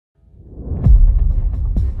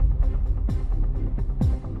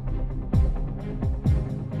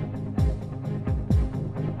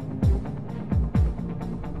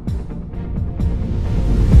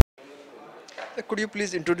could you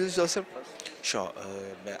please introduce yourself? Sure.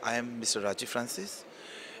 I am Mr. Rajeev Francis,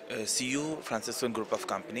 CEO, Franciscan Group of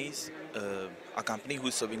Companies, a company who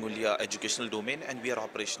is serving only our educational domain, and we are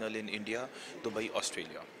operational in India, Dubai,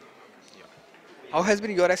 Australia. Yeah. How has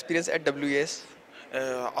been your experience at WES?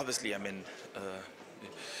 Obviously, uh,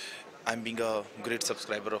 I'm being a great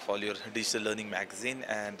subscriber of all your digital learning magazine,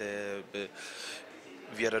 and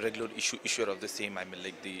we are a regular issuer of the same.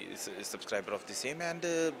 Like the subscriber of the same, and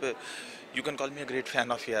you can call me a great fan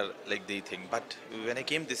of your like the thing. But when I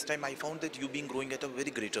came this time, I found that you been growing at a very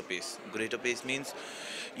greater pace. Greater pace means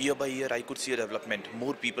year by year I could see a development.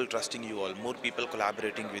 More people trusting you all, more people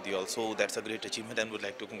collaborating with you all. So that's a great achievement, and would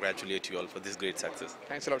like to congratulate you all for this great success.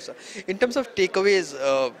 Thanks a lot, sir. In terms of takeaways,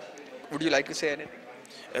 would you like to say anything?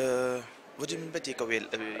 Uh, what do you mean by takeaway?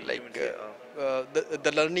 You mean Like say,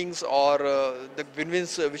 the learnings or the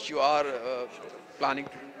win-wins which you are planning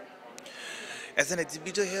to do? As an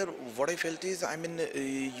exhibitor here, what I felt is,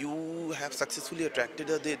 you have successfully attracted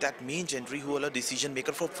that main genre who are a decision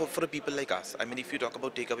maker for people like us. I mean, if you talk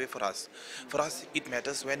about takeaway for us, it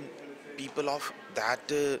matters when people of that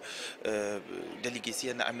delegacy,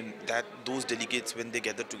 and I mean that those delegates, when they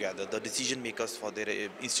gather together, the decision makers for their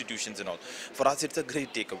institutions and all. For us, it's a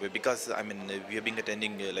great takeaway because we have been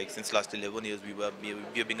attending like since last 11 years. We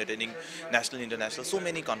have been attending national, international, so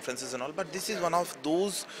many conferences and all. But this is one of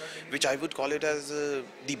those which I would call it as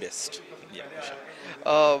the best. Yeah. Sure.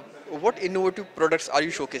 Uh, what innovative products are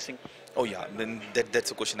you showcasing? Oh yeah, then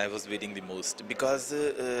that's a question I was waiting the most because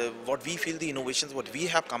what we feel the innovations what we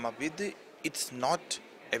have come up with, it's not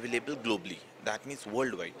available globally. That means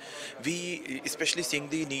worldwide. We especially seeing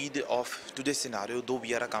the need of today's scenario, though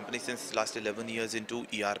we are a company since last 11 years into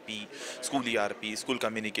ERP, school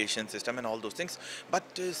communication system and all those things. But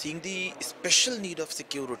seeing the special need of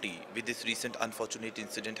security with this recent unfortunate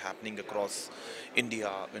incident happening across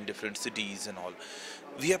India in different cities and all,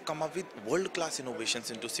 we have come up with world-class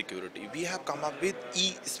innovations into security. We have come up with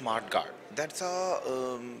e-smart guard. That's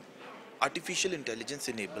a artificial intelligence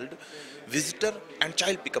enabled visitor and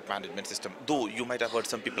child pickup management system. Though you might have heard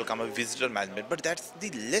some people come up with visitor management, but that's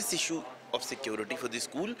the less issue of security for the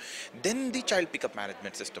school than the child pickup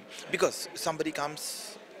management system. Because somebody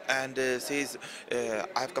comes and says, I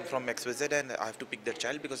have come from XYZ and I have to pick that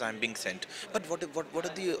child because I am being sent. But what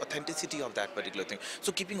are the authenticity of that particular thing?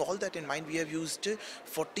 So keeping all that in mind, we have used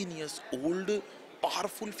 14 years old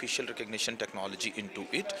powerful facial recognition technology into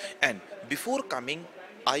it, and before coming,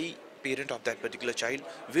 parent of that particular child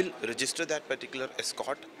will register that particular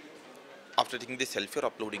escort after taking the selfie or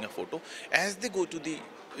uploading a photo. As they go to the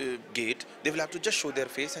gate, they will have to just show their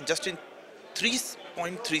face, and just in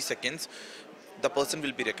 3.3 seconds the person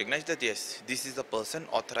will be recognized that yes, this is the person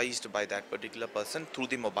authorized by that particular person through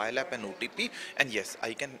the mobile app and OTP, and yes,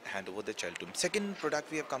 I can hand over the child to him. Second product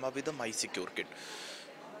we have come up with the My Secure Kit.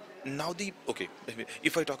 Now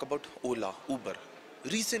if I talk about Ola, Uber,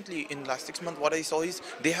 recently in last 6 months what I saw is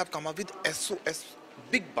they have come up with SOS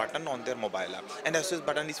big button on their mobile app, and SOS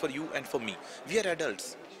button is for you and for me. We are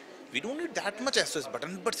adults, we don't need that much SOS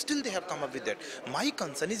button, but still they have come up with that. My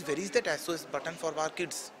concern is, where is that SOS button for our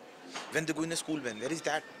kids? When they go in a school, where is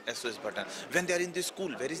that SOS button? When they are in this school,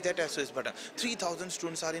 where is that SOS button? 3,000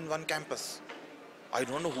 students are in one campus. I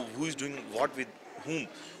don't know who is doing what with whom.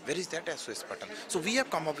 Where is that SOS button? So we have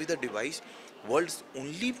come up with a device, world's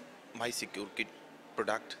only My Secure Kit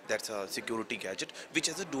product, that's a security gadget which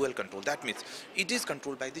has a dual control. That means it is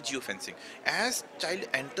controlled by the geofencing. As child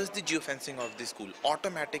enters the geofencing of the school,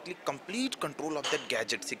 automatically complete control of that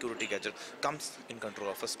gadget, security gadget, comes in control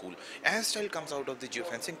of a school. As child comes out of the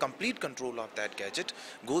geofencing, complete control of that gadget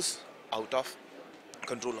goes out of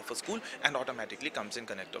control of a school and automatically comes in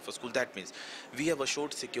connect of a school. That means we have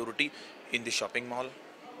assured security in the shopping mall,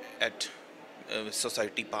 at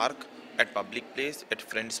society park, at public place, at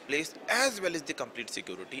friend's place, as well as the complete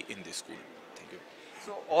security in the school. Thank you.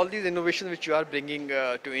 So all these innovations which you are bringing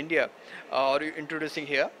to India or you introducing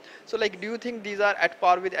here, so like do you think these are at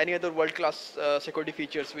par with any other world-class security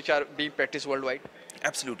features which are being practiced worldwide?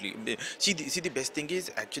 Absolutely. See, the best thing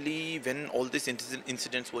is actually when all these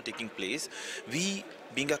incidents were taking place, we,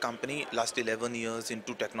 being a company last 11 years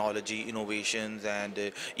into technology, innovations,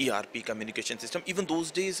 and ERP communication system, even those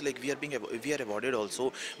days, like we are awarded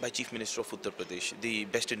also by Chief Minister of Uttar Pradesh, the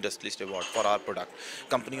Best Industrialist Award for our product,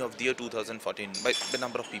 Company of the Year 2014, by the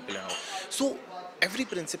number of people and all. So every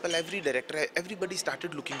principal, every director, everybody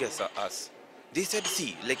started looking at us. They said,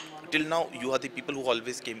 see, like till now you are the people who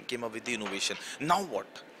always came up with the innovation. Now what?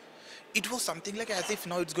 It was something like as if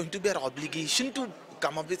now it's going to be our obligation to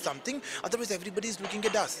come up with something. Otherwise, everybody is looking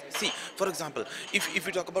at us. See, for example, if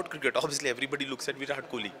you talk about cricket, obviously everybody looks at Virat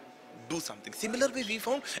Kohli. do something. Similar way, we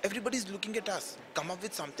found everybody is looking at us, come up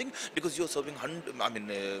with something, because you're serving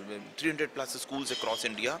 300 plus schools across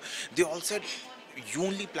India. They all said you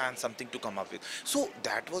only plan something to come up with. So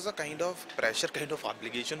that was a kind of pressure, kind of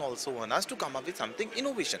obligation also on us to come up with something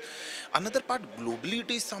innovation. Another part, globally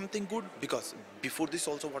it is something good, because before this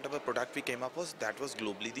also whatever product we came up was, that was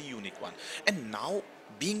globally the unique one. And now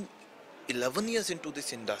being 11 years into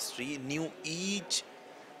this industry, knew each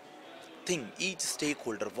thing, each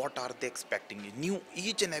stakeholder, what are they expecting, knew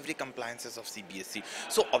each and every compliances of CBSE.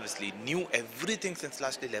 So obviously knew everything. Since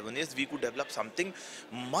last 11 years we could develop something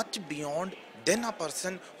much beyond than a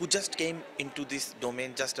person who just came into this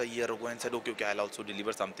domain just a year ago and said, okay, I'll also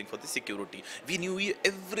deliver something for the security. We knew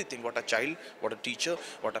everything, what a child, what a teacher,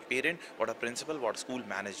 what a parent, what a principal, what school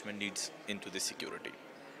management needs into the security.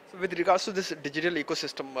 So with regards to this digital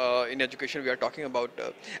ecosystem in education we are talking about,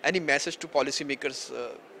 any message to policymakers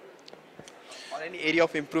or any area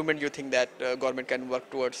of improvement you think that government can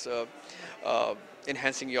work towards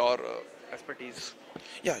enhancing your expertise?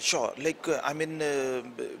 Yeah, sure.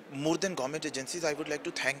 More than government agencies, I would like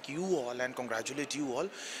to thank you all and congratulate you all,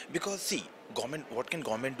 because see, government, what can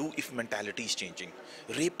government do if mentality is changing?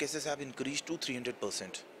 Rape cases have increased to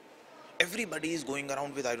 300%. Everybody is going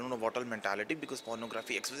around with I don't know what all mentality, because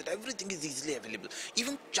pornography, explicit, everything is easily available.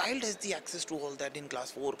 Even child has the access to all that in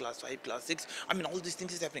class 4, class 5, class 6. I mean, all these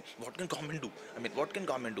things is happening. What can government do? I mean, what can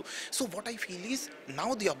government do? So what I feel is,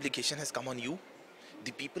 now the obligation has come on you,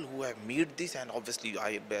 the people who have made this. And obviously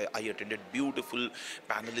I attended beautiful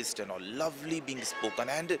panelists and all, lovely being spoken,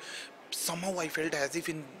 and somehow I felt as if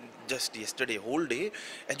in just yesterday whole day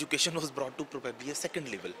education was brought to probably a second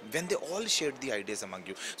level when they all shared the ideas among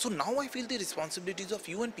you. So now I feel the responsibilities of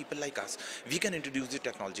you and people like us, we can introduce the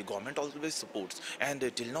technology. Government always supports, and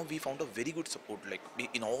till now we found a very good support, like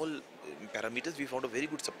in all parameters we found a very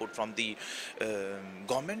good support from the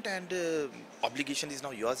government, and obligation is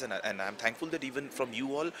now yours, and I'm thankful that even from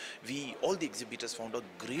you all, we all the exhibitors found a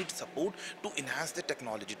great support to enhance the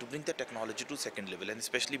technology, to bring the technology to second level. And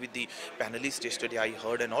especially with the panelists yesterday I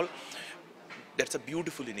heard and all, that's a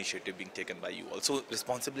beautiful initiative being taken by you all. So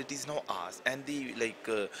responsibility is now ours, and the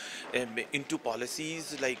into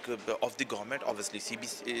policies of the government. Obviously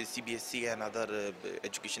CBSE and other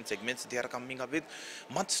education segments, they are coming up with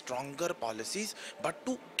much stronger policies, but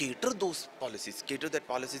to cater those policies, cater that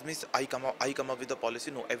policies means I come up with a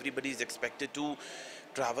policy. No, everybody is expected to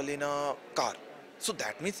travel in a car. So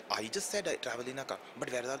that means I just said I travel in a car,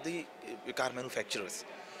 but where are the car manufacturers?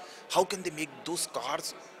 How can they make those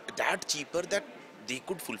cars that cheaper that they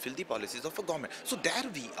could fulfill the policies of a government? So there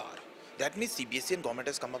we are. That means CBSE and government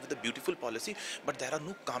has come up with a beautiful policy, but there are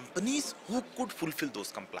no companies who could fulfill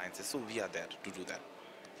those compliances. So we are there to do that.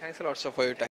 Thanks a lot, sir, for your time.